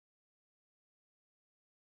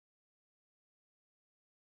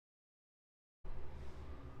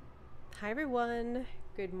Hi everyone,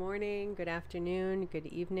 good morning, good afternoon, good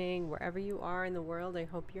evening, wherever you are in the world. I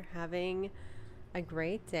hope you're having a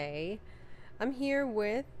great day. I'm here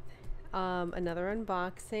with another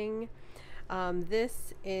unboxing.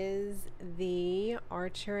 This is the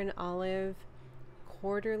Archer and Olive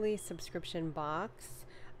quarterly subscription box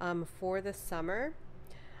for the summer.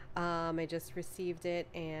 I just received it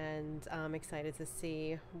and I'm excited to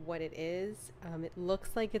see what it is. It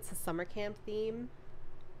looks like it's a summer camp theme,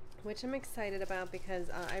 which I'm excited about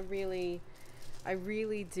because I really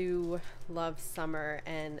do love summer,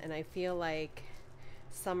 and I feel like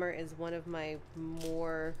summer is one of my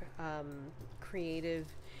more creative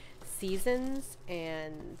seasons,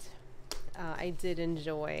 and I did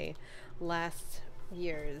enjoy last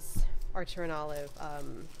year's Archer and Olive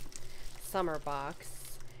summer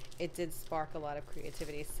box. It did spark a lot of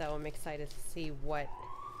creativity, so I'm excited to see what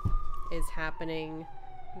is happening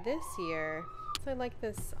this year. So I like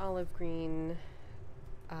this olive green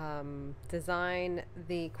design.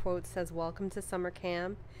 The quote says, "Welcome to summer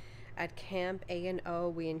camp. At Camp A&O,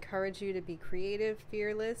 we encourage you to be creative,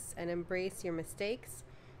 fearless, and embrace your mistakes.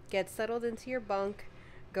 Get settled into your bunk.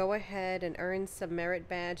 Go ahead and earn some merit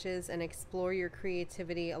badges and explore your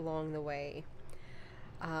creativity along the way."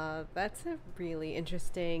 That's a really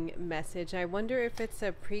interesting message. I wonder if it's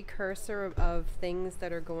a precursor of things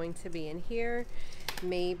that are going to be in here.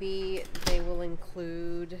 Maybe they will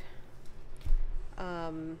include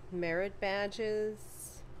merit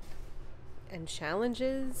badges and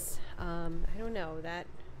challenges. I don't know. That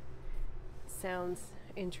sounds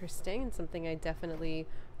interesting and something I definitely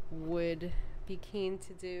would be keen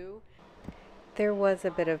to do. There was a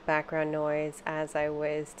bit of background noise as I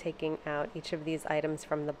was taking out each of these items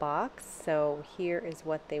from the box. So here is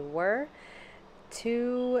what they were.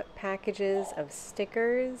 2 packages of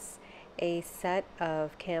stickers, a set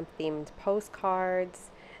of camp themed postcards.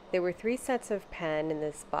 There were 3 sets of pen in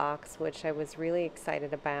this box, which I was really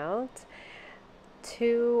excited about.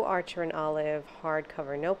 2 Archer and Olive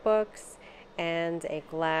hardcover notebooks and a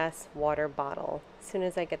glass water bottle. As soon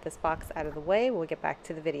as I get this box out of the way, we'll get back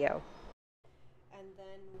to the video. And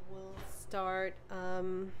then we'll start,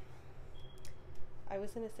 I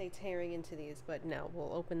was going to say tearing into these, but no,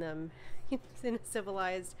 we'll open them in a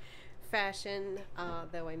civilized fashion,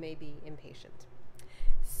 though I may be impatient.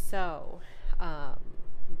 So,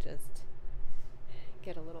 just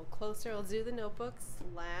get a little closer. I'll do the notebooks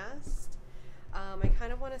last. I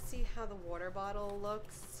kind of want to see how the water bottle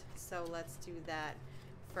looks, so let's do that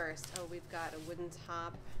first. Oh, we've got a wooden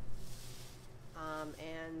top,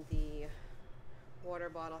 and the water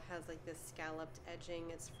bottle has like this scalloped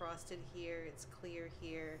edging. It's frosted here, it's clear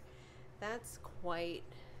here. That's quite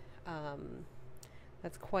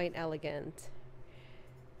elegant.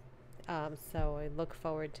 So I look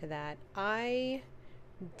forward to that. I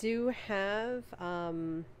do have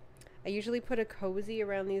I usually put a cozy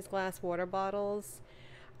around these glass water bottles.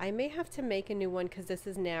 I may have to make a new one because this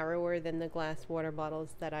is narrower than the glass water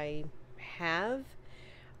bottles that I have.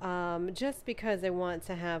 Just because I want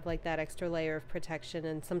to have like that extra layer of protection,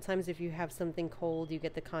 and sometimes if you have something cold you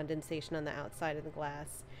get the condensation on the outside of the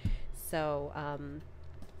glass. So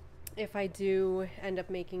if I do end up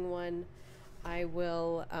making one, I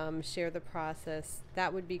will share the process.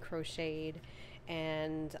 That would be crocheted,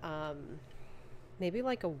 and maybe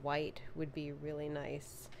like a white would be really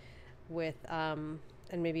nice with and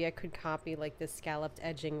maybe I could copy like this scalloped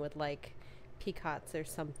edging with like peacocks or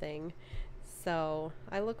something. So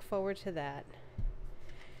I look forward to that.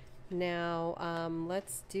 Now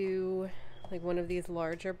let's do like one of these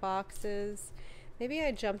larger boxes. Maybe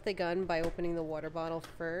I jumped the gun by opening the water bottle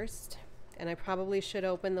first, and I probably should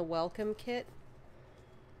open the welcome kit.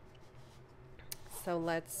 So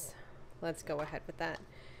let's go ahead with that.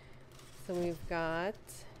 So we've got,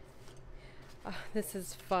 this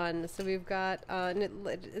is fun. So we've got,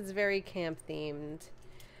 it's very camp themed.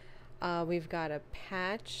 We've got a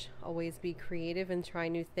patch, always be creative and try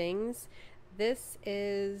new things. This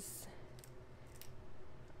is,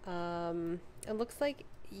 it looks like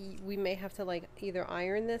we may have to like either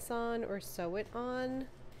iron this on or sew it on.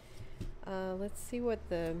 Let's see what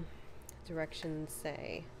the directions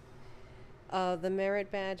say. The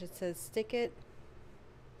merit badge, it says stick it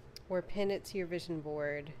or pin it to your vision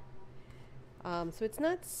board. So it's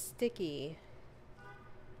not sticky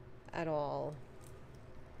at all.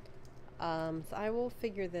 So I will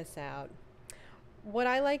figure this out. What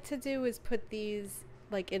I like to do is put these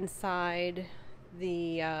like inside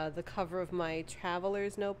the cover of my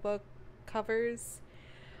traveler's notebook covers,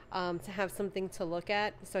 to have something to look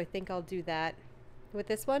at. So I think I'll do that with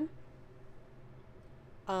this one.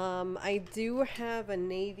 I do have a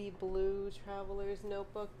navy blue traveler's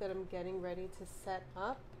notebook that I'm getting ready to set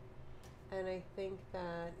up, and I think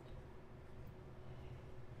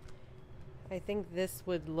this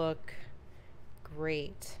would look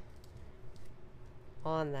great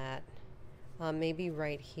on that. Maybe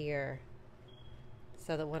right here,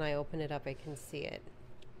 so that when I open it up I can see it.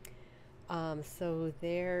 So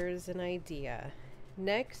there's an idea.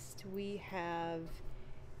 Next we have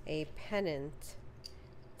a pennant.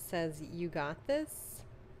 It says, "You got this."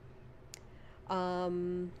 Now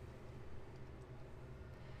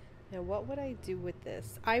what would I do with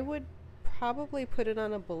this? I would probably put it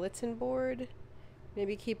on a bulletin board.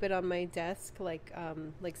 Maybe keep it on my desk, like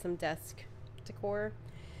some desk decor.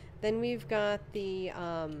 Then we've got the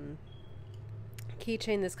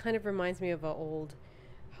keychain. This kind of reminds me of an old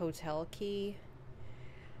hotel key,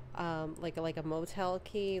 like a motel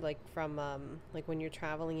key, like from like when you're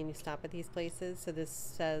traveling and you stop at these places. So this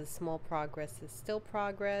says, "Small progress is still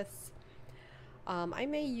progress." I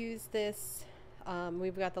may use this.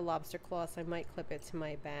 We've got the lobster claw, so I might clip it to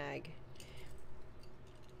my bag.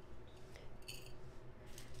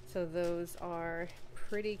 So those are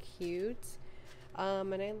pretty cute.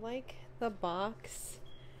 And I like the box.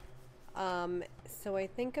 So I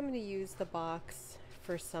think I'm going to use the box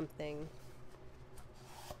for something.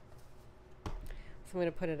 So I'm going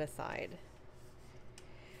to put it aside.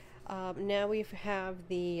 Now we have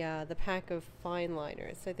the pack of fine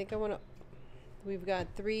liners. So I think we've got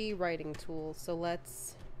 3 writing tools. So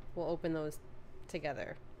we'll open those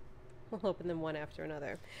together. We'll open them one after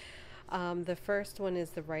another. The first one is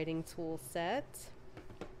the writing tool set.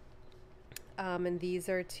 And these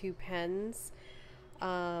are 2 pens.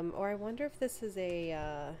 Or I wonder if this is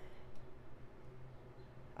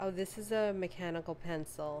this is a mechanical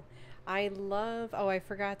pencil. I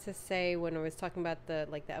forgot to say when I was talking about the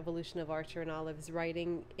evolution of Archer and Olive's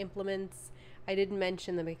writing implements, I didn't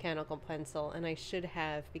mention the mechanical pencil, and I should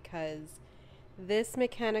have, because this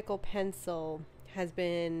mechanical pencil has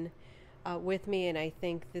been with me, and I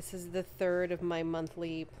think this is the 3rd of my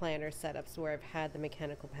monthly planner setups where I've had the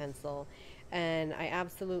mechanical pencil, and I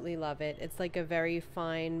absolutely love it. It's like a very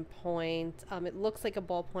fine point. It looks like a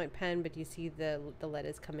ballpoint pen, but you see the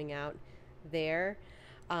letters coming out there,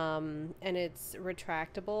 and it's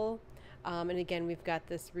retractable. And again, we've got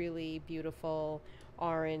this really beautiful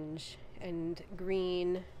orange and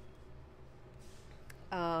green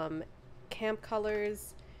camp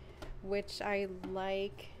colors, which I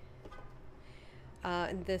like.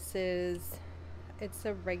 And it's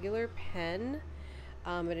a regular pen,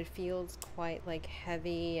 but it feels quite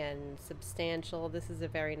heavy and substantial. This is a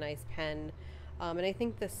very nice pen, and I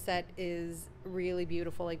think the set is really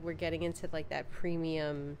beautiful. Like, we're getting into that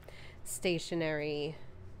premium stationery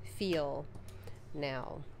feel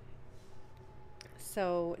now.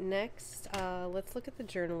 So next, let's look at the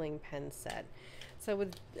journaling pen set. So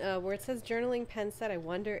with where it says journaling pen set, I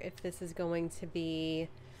wonder if this is going to be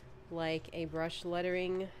like a brush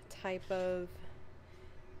lettering type of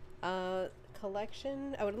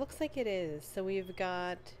collection. Oh, it looks like it is. So we've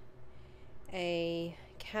got a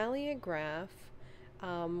calligraph,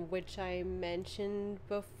 which I mentioned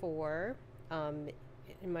before in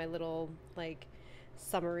my little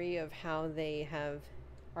summary of how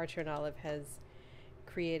Archer and Olive has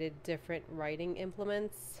created different writing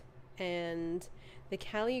implements. And the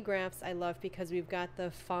calligraphs I love because we've got the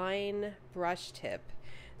fine brush tip.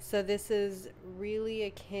 So this is really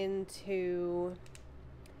akin to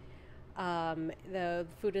the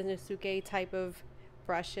Fudenosuke type of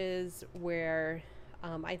brushes, where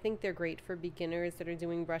I think they're great for beginners that are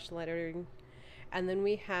doing brush lettering. And then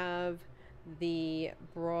we have the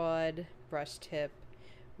broad brush tip,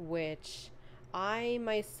 which I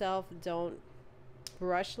myself don't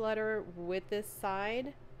brush letter with this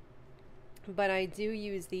side, but I do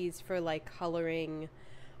use these for coloring.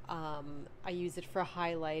 I use it for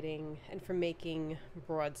highlighting and for making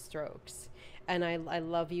broad strokes, and I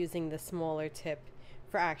love using the smaller tip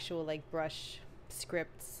for actual brush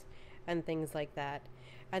scripts and things like that.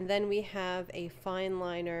 And then we have a fine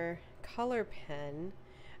liner color pen.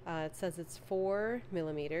 It says it's 4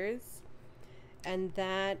 millimeters, and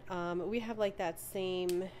that we have that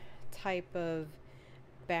same type of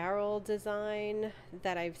barrel design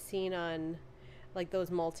that I've seen on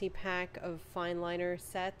those multi-pack of fine liner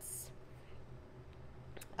sets.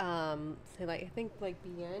 So I think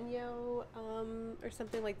Bienyo or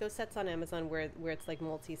something, those sets on Amazon where it's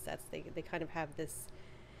multi-sets. They kind of have this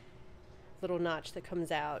little notch that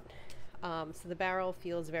comes out. So the barrel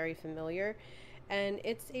feels very familiar, and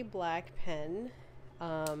it's a black pen.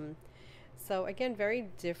 So again, very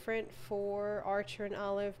different for Archer and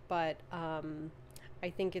Olive, but I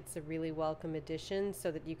think it's a really welcome addition so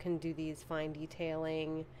that you can do these fine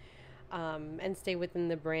detailing and stay within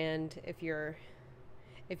the brand if you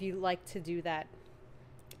like to do that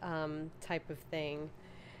type of thing.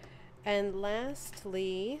 And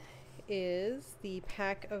lastly is the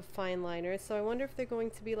pack of fine liners. So I wonder if they're going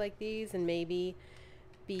to be like these and maybe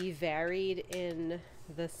be varied in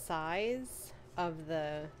the size of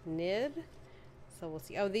the nib. So we'll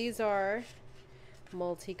see. Oh, these are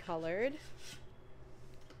multicolored.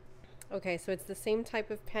 Okay, so it's the same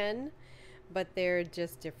type of pen, but they're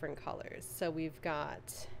just different colors. So we've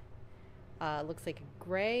got looks like a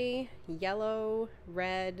gray, yellow,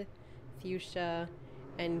 red, fuchsia,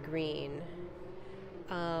 and green.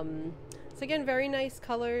 So again, very nice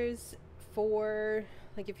colors for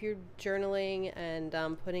like if you're journaling and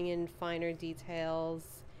putting in finer details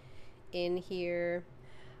in here.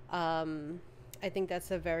 I think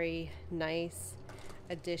that's a very nice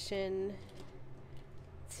addition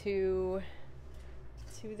to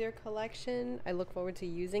their collection. I look forward to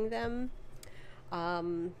using them.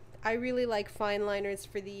 I really like fine liners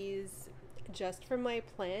for these just for my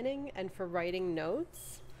planning and for writing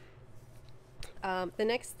notes. The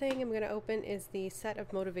next thing I'm going to open is the set of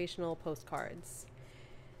motivational postcards.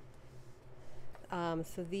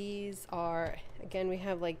 So these are, again, we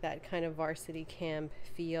have like that kind of varsity camp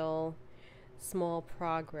feel. Small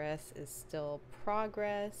progress is still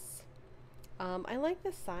progress. I like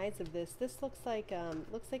the size of this. This looks like a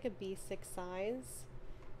B6 size.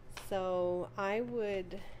 So I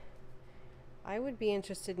would be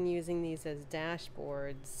interested in using these as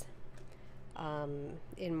dashboards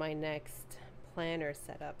in my next planner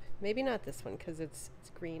setup. Maybe not this one because it's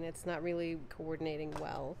green. It's not really coordinating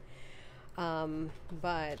well.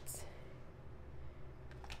 But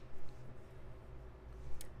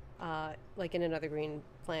like in another green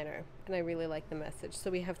planner, and I really like the message.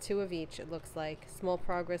 So we have two of each. It looks like small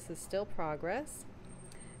progress is still progress.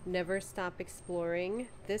 Never stop exploring.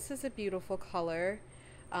 This is a beautiful color.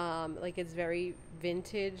 Like it's very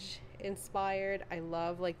vintage inspired. I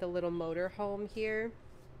love like the little motor home here.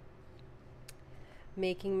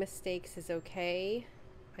 Making mistakes is okay.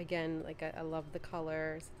 Again, like I love the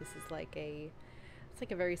colors. This is like it's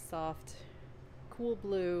like a very soft, cool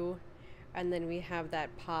blue, and then we have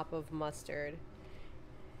that pop of mustard.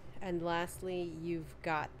 And lastly, you've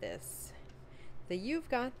got this. The you've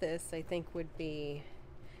got this, I think, would be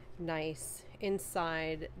nice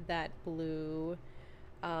inside that blue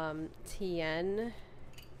TN.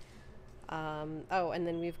 Oh, and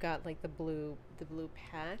then we've got like the blue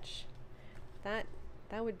patch. That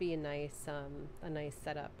would be a nice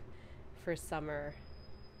setup for summer.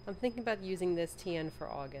 I'm thinking about using this TN for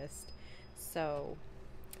August, so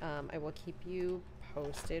I will keep you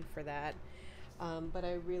posted for that. But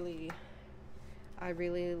I really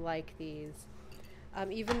like these.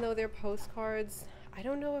 Even though they're postcards, I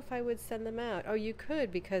don't know if I would send them out. Oh, you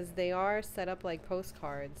could, because they are set up like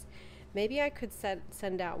postcards. Maybe I could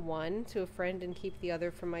send out one to a friend and keep the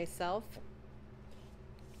other for myself.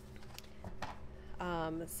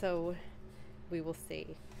 So we will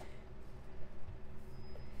see.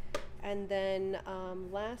 And then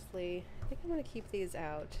lastly, I think I'm going to keep these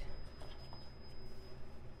out.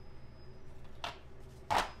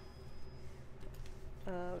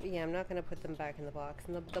 Yeah, I'm not going to put them back in the box.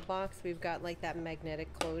 In the box, we've got like that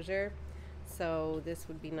magnetic closure, so this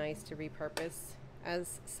would be nice to repurpose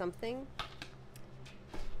as something.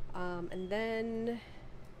 And then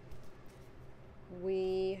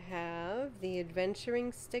we have the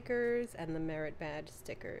adventuring stickers and the merit badge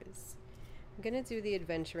stickers. I'm going to do the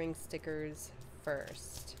adventuring stickers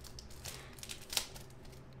first.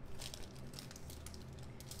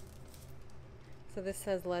 So this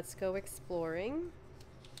says, "Let's go exploring."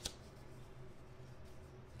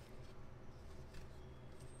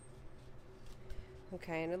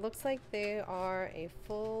 Okay, and it looks like they are a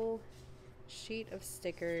full sheet of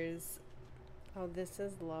stickers. Oh, this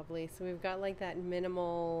is lovely. So we've got like that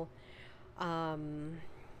minimal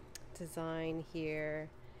design here.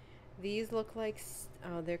 These look like,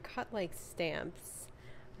 oh, they're cut like stamps.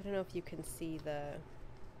 I don't know if you can see the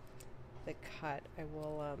cut. I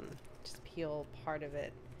will just peel part of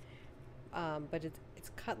it. But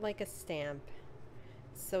it's cut like a stamp.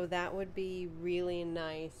 So that would be really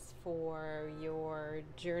nice for your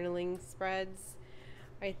journaling spreads.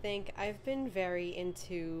 I think I've been very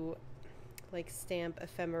into like stamp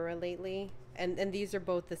ephemera lately, and these are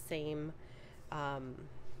both the same.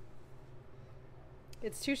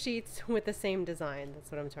 It's two sheets with the same design.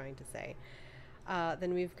 That's what I'm trying to say.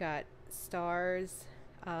 Then we've got stars.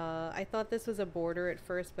 I thought this was a border at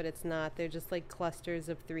first, but it's not. They're just like clusters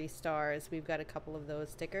of 3 stars. We've got a couple of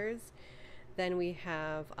those stickers. Then we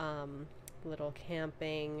have little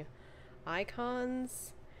camping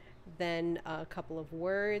icons, then a couple of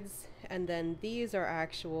words, and then these are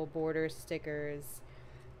actual border stickers,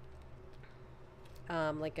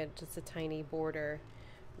 like just a tiny border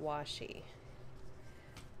washi.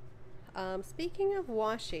 Speaking of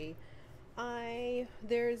washi,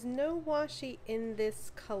 there's no washi in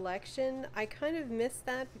this collection. I kind of missed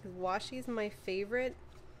that because washi is my favorite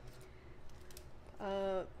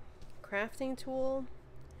crafting tool.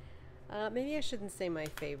 Maybe I shouldn't say my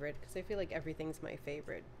favorite because I feel like everything's my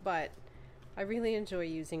favorite, but I really enjoy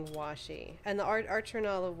using washi. And the Archer and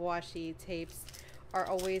Olive washi tapes are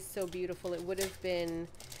always so beautiful. It would have been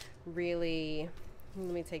really,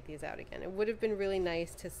 let me take these out again. It would have been really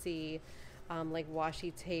nice to see like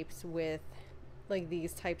washi tapes with like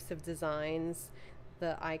these types of designs,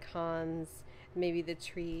 the icons, maybe the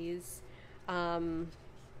trees.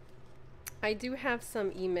 I do have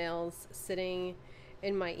some emails sitting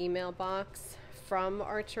in my email box from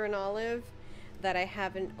Archer and Olive that I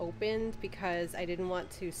haven't opened because I didn't want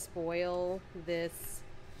to spoil this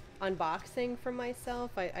unboxing for myself.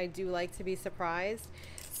 I do like to be surprised.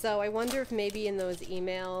 So I wonder if maybe in those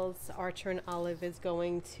emails Archer and Olive is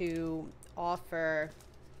going to offer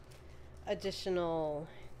additional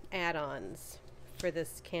add-ons for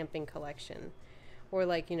this camping collection, or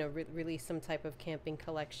like, you know, release some type of camping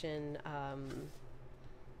collection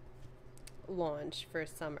launch for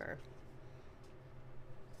summer.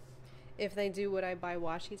 If they do, would I buy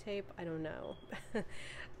washi tape? I don't know.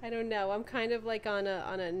 I don't know. I'm kind of like on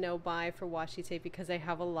a no buy for washi tape because I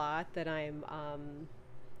have a lot that I'm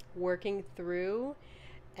working through,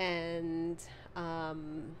 and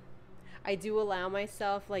I do allow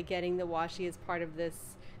myself like getting the washi as part of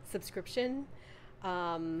this subscription,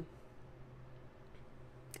 and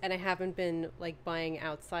I haven't been like buying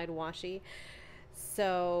outside washi,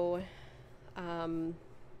 so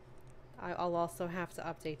I'll also have to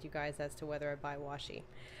update you guys as to whether I buy washi.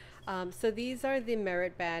 So these are the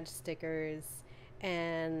merit badge stickers,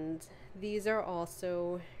 and these are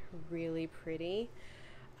also really pretty.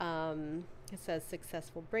 It says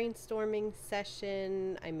successful brainstorming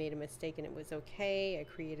session. I made a mistake and it was okay. I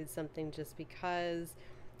created something just because.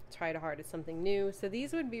 Tried hard at something new. So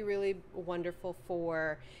these would be really wonderful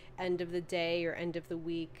for end of the day or end of the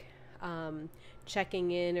week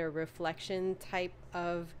checking in or reflection type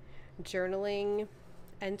of journaling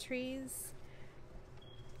entries.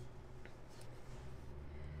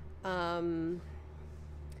 But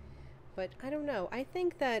I don't know. I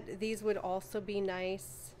think that these would also be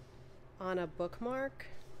nice on a bookmark.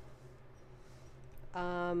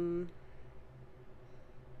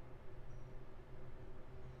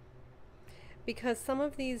 Because some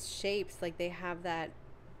of these shapes, like they have that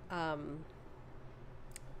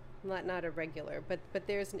not irregular, but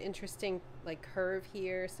there's an interesting like curve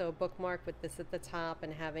here, so a bookmark with this at the top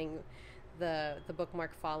and having the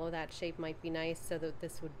bookmark follow that shape might be nice, so that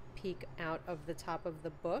this would peek out of the top of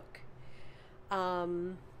the book.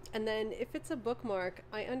 And then if it's a bookmark,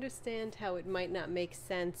 I understand how it might not make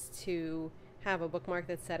sense to have a bookmark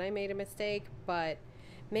that said I made a mistake, but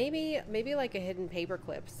maybe like a hidden paper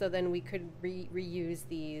clip, so then we could reuse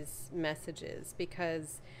these messages,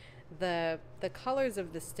 because the colors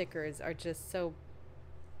of the stickers are just so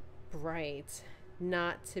bright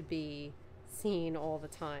not to be seen all the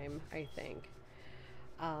time, I think.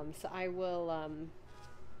 So I will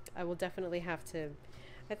definitely have to,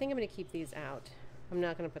 I think I'm going to keep these out. I'm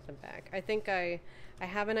not going to put them back. I think I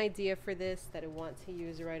have an idea for this that I want to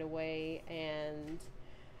use right away, and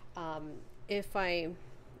if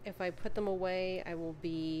I put them away, I will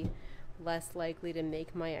be less likely to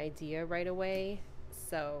make my idea right away.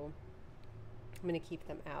 So I'm going to keep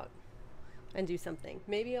them out and do something.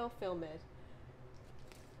 Maybe I'll film it.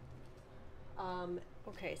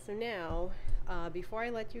 Okay, so now before I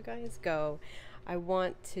let you guys go, I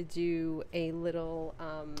want to do a little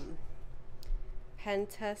pen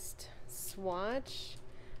test swatch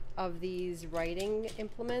of these writing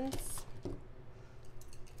implements.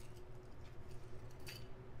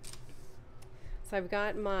 So I've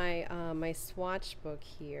got my my swatch book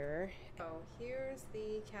here. So here's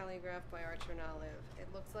the Calligraph by Archer and Olive. It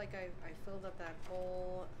looks like I filled up that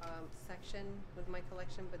whole section with my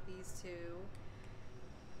collection, but these two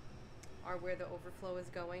are where the overflow is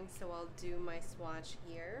going, so I'll do my swatch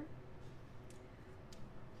here.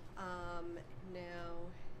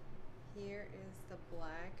 Now here is the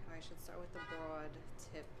black. I should start with the broad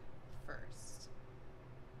tip first.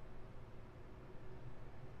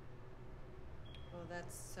 Oh,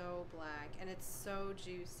 that's so black, and it's so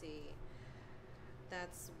juicy.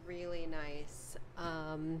 That's really nice.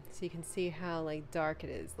 So you can see how like dark it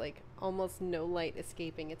is, like almost no light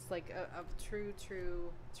escaping. It's like a true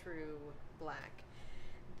black.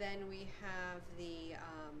 Then we have the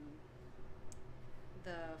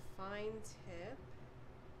fine tip,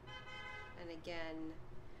 and again,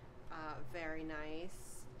 very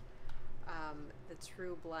nice. The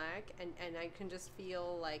true black, and I can just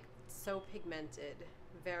feel like so pigmented.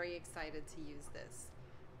 Very excited to use this.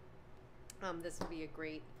 This would be a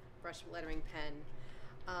great brush lettering pen.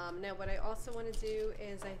 Now what I also want to do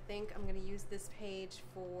is I think I'm going to use this page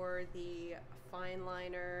for the fine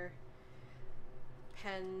liner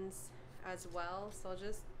pens as well. So I'll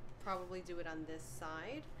just probably do it on this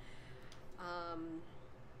side.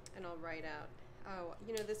 And I'll write out, oh,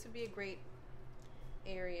 you know, this would be a great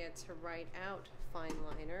area to write out fine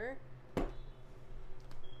liner.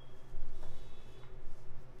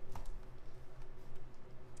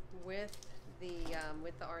 With the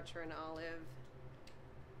Archer and Olive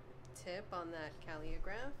tip on that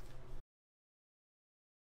calligraph.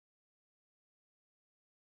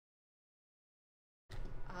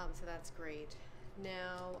 So that's great.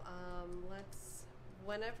 Now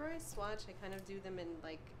whenever I swatch, I kind of do them in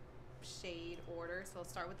like shade order. So I'll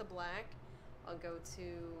start with the black. I'll go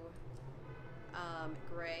to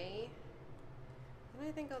gray. And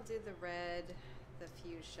I think I'll do the red, the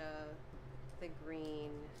fuchsia, the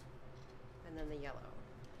green, and then the yellow.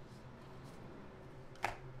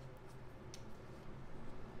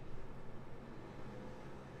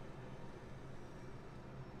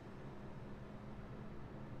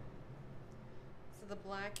 So the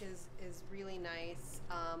black is really nice.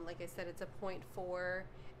 Like I said, it's a 0.4.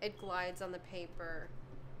 It glides on the paper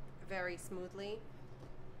very smoothly.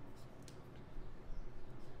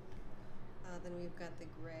 Then we've got the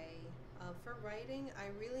gray. For writing, I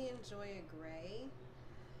really enjoy a gray.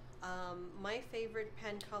 My favorite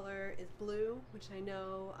pen color is blue, which I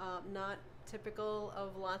know not typical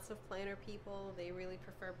of lots of planner people. They really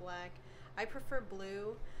prefer black. I prefer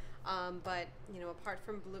blue, but you know, apart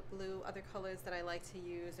from blue, other colors that I like to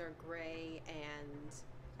use are gray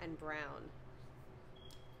and brown.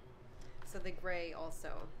 So the gray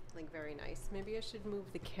also, like, very nice. Maybe I should move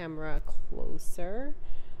the camera closer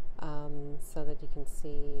so that you can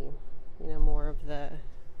see, you know, more of the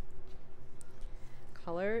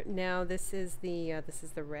color. Now this is the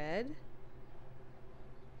red.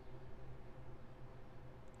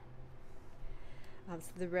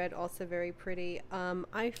 So the red also very pretty.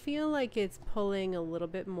 I feel like it's pulling a little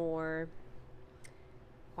bit more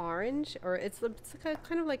orange, or it's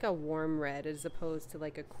kind of like a warm red as opposed to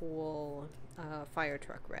like a cool fire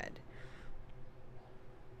truck red.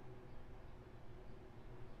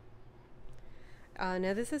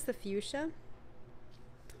 Now this is the fuchsia.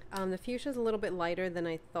 The fuchsia is a little bit lighter than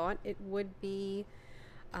I thought it would be,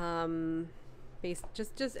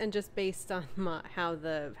 just based on how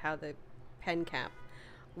the pen cap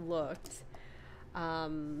looked.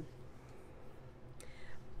 But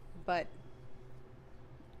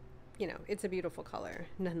you know, it's a beautiful color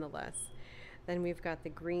nonetheless. Then we've got the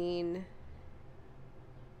green,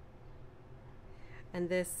 and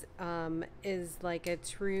this is like a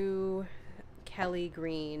true Kelly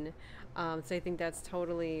green. So I think that's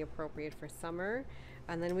totally appropriate for summer.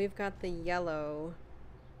 And then we've got the yellow.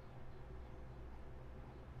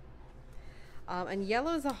 And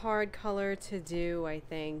yellow is a hard color to do, I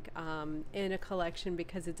think, in a collection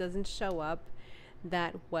because it doesn't show up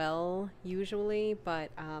that well usually,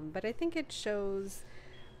 but I think it shows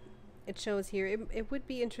here. It would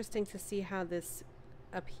be interesting to see how this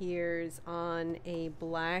appears on a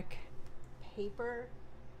black paper.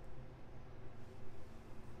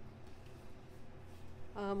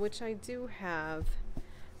 Which I do have.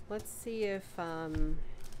 Let's see if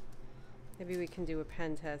maybe we can do a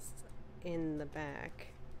pen test in the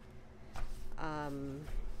back.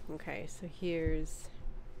 Okay, so here's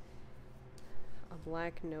a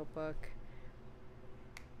black notebook.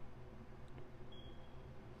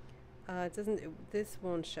 This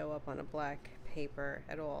won't show up on a black paper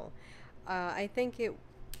at all. I think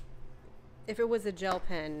if it was a gel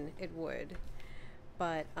pen, it would,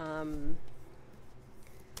 but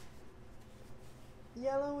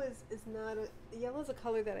yellow is a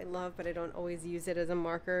color that I love, but I don't always use it as a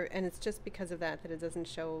marker, and it's just because of that it doesn't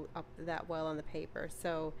show up that well on the paper.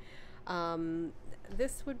 So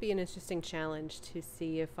this would be an interesting challenge to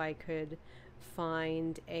see if I could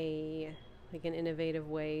find an innovative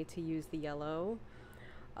way to use the yellow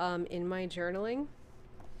in my journaling.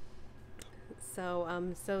 So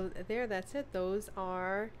there, that's it. Those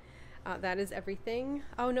are that is everything.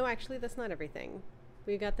 Oh no, actually that's not everything.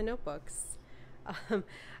 We got the notebooks. Um,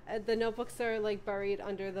 the notebooks are like buried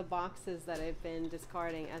under the boxes that I've been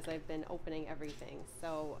discarding as I've been opening everything.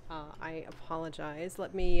 So I apologize.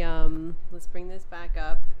 Let's bring this back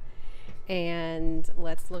up and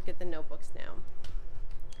let's look at the notebooks now.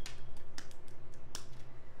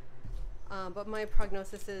 But my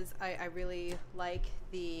prognosis is I really like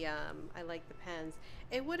I like the pens.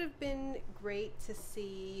 It would have been great to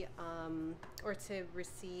see or to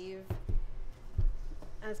receive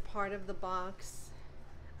as part of the box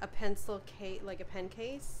a pencil case, like a pen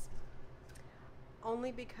case,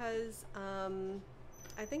 only because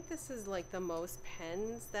I think this is like the most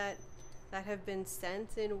pens that have been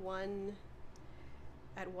sent in one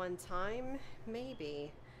at one time,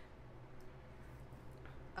 maybe.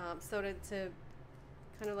 So to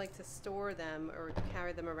kind of like to store them or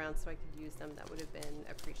carry them around so I could use them, that would have been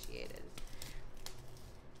appreciated.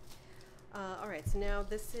 All right, so now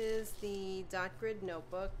this is the dot grid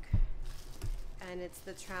notebook, and it's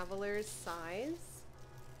the traveler's size.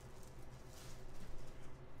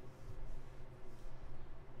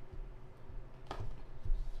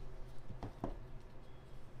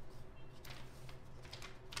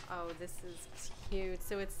 Oh, this is cute.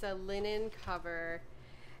 So it's a linen cover,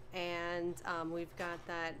 and we've got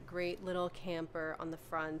that great little camper on the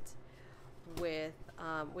front with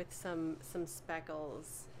some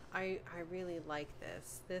speckles. I really like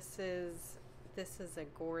this. This is a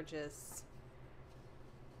gorgeous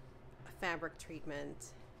fabric treatment.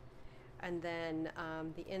 And then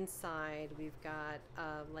the inside we've got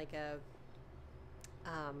like a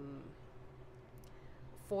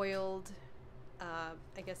foiled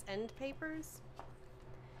I guess end papers,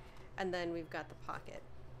 and then we've got the pocket.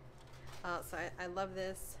 So I love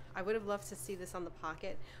this. I would have loved to see this on the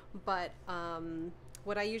pocket, but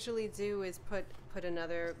what I usually do is put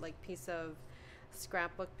another like piece of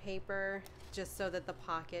scrapbook paper just so that the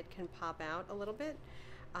pocket can pop out a little bit.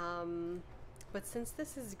 But since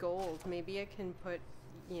this is gold, maybe I can put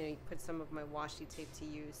some of my washi tape to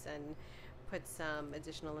use and put some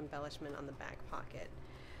additional embellishment on the back pocket.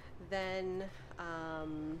 Then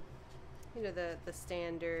the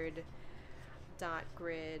standard dot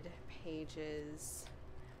grid pages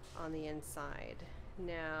on the inside.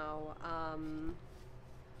 Now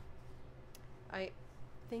I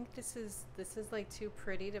think this is like too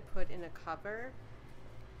pretty to put in a cover.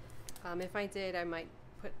 If I did, I might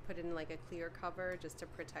put in like a clear cover just to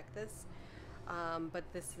protect this. But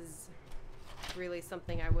this is really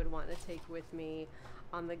something I would want to take with me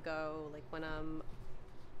on the go, like when I'm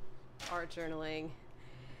art journaling,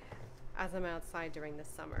 as I'm outside during the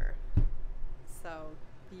summer. So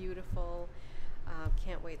beautiful.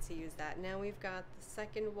 Can't wait to use that. Now we've got the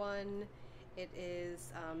second one. It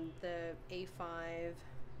is the A5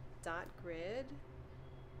 dot grid.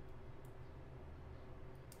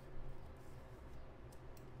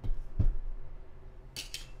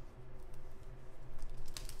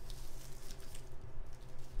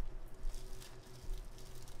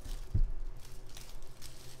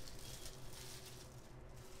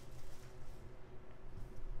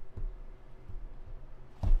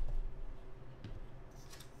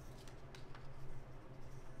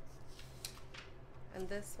 And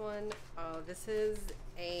this one, oh, this is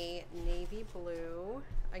a navy blue,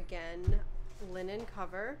 again, linen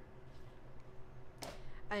cover.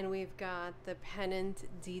 And we've got the pennant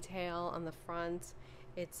detail on the front.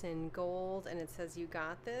 It's in gold and it says "You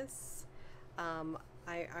got this."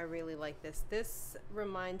 I really like this. This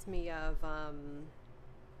reminds me of,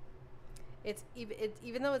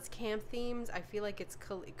 even though it's camp themed, I feel like it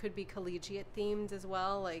could be collegiate themed as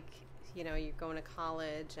well. Like, you're going to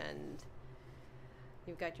college and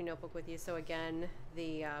you've got your notebook with you. So again,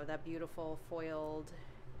 that beautiful foiled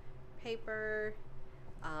paper.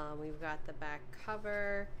 We've got the back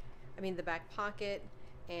cover, the back pocket,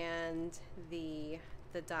 and the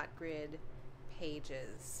dot grid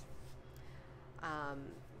pages.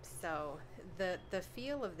 So the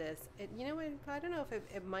feel of this, I don't know if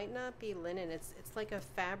it might not be linen. It's like a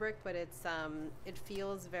fabric, but it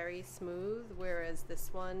feels very smooth, whereas this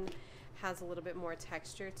one has a little bit more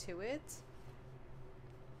texture to it.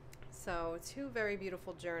 So two very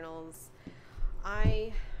beautiful journals.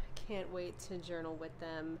 I can't wait to journal with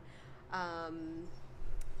them.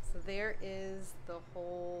 So there is the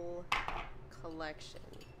whole collection.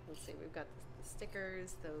 Let's see, we've got the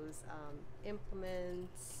stickers, those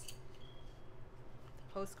implements,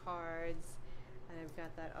 the postcards, and I've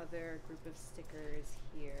got that other group of stickers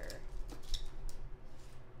here.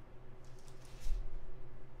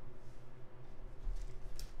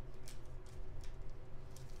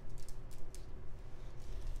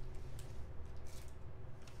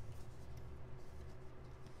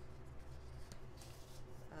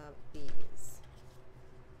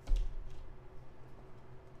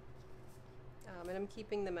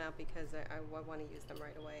 keeping them out because I want to use them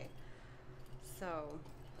right away. So,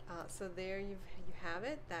 so there you have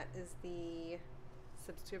it. That is the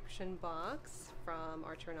subscription box from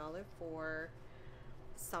Archer and Olive for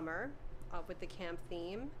summer with the camp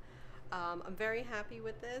theme. I'm very happy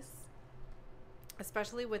with this,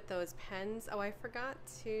 especially with those pens. Oh, I forgot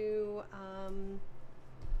to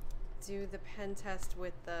do the pen test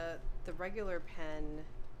with the regular pen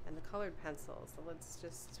and the colored pencil. So let's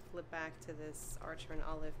just flip back to this Archer and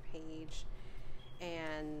Olive page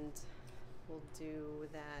and we'll do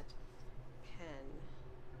that pen.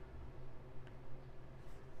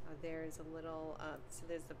 There's a little, so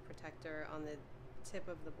there's the protector on the tip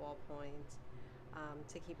of the ballpoint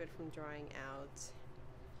to keep it from drying out.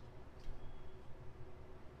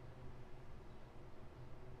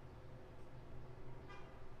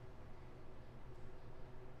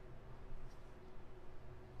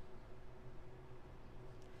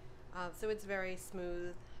 So it's very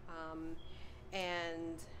smooth,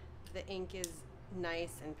 and the ink is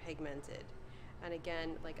nice and pigmented. And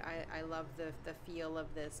again, like I love the feel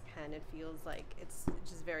of this pen. It feels like it's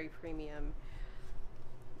just very premium.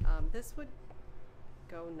 This would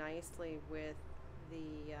go nicely with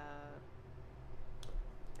the, I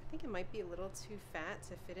think it might be a little too fat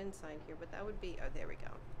to fit inside here, but that would be, oh, there we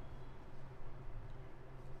go.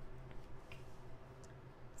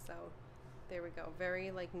 So there we go.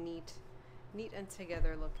 Very like neat and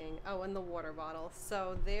together looking. Oh, and the water bottle.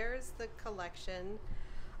 So there's the collection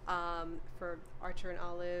for Archer and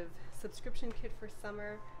Olive subscription kit for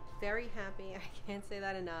summer. Very happy. I can't say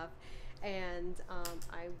that enough. And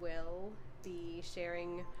I will be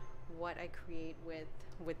sharing what I create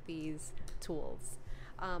with these tools.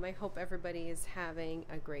 I hope everybody is having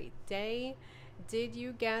a great day. Did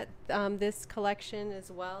you get this collection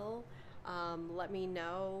as well? Let me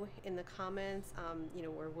know in the comments, you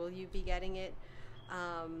know, or will you be getting it?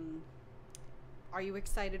 Are you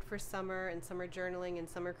excited for summer and summer journaling and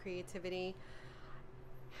summer creativity?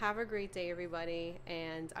 Have a great day, everybody,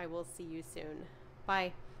 and I will see you soon.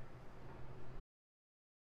 Bye.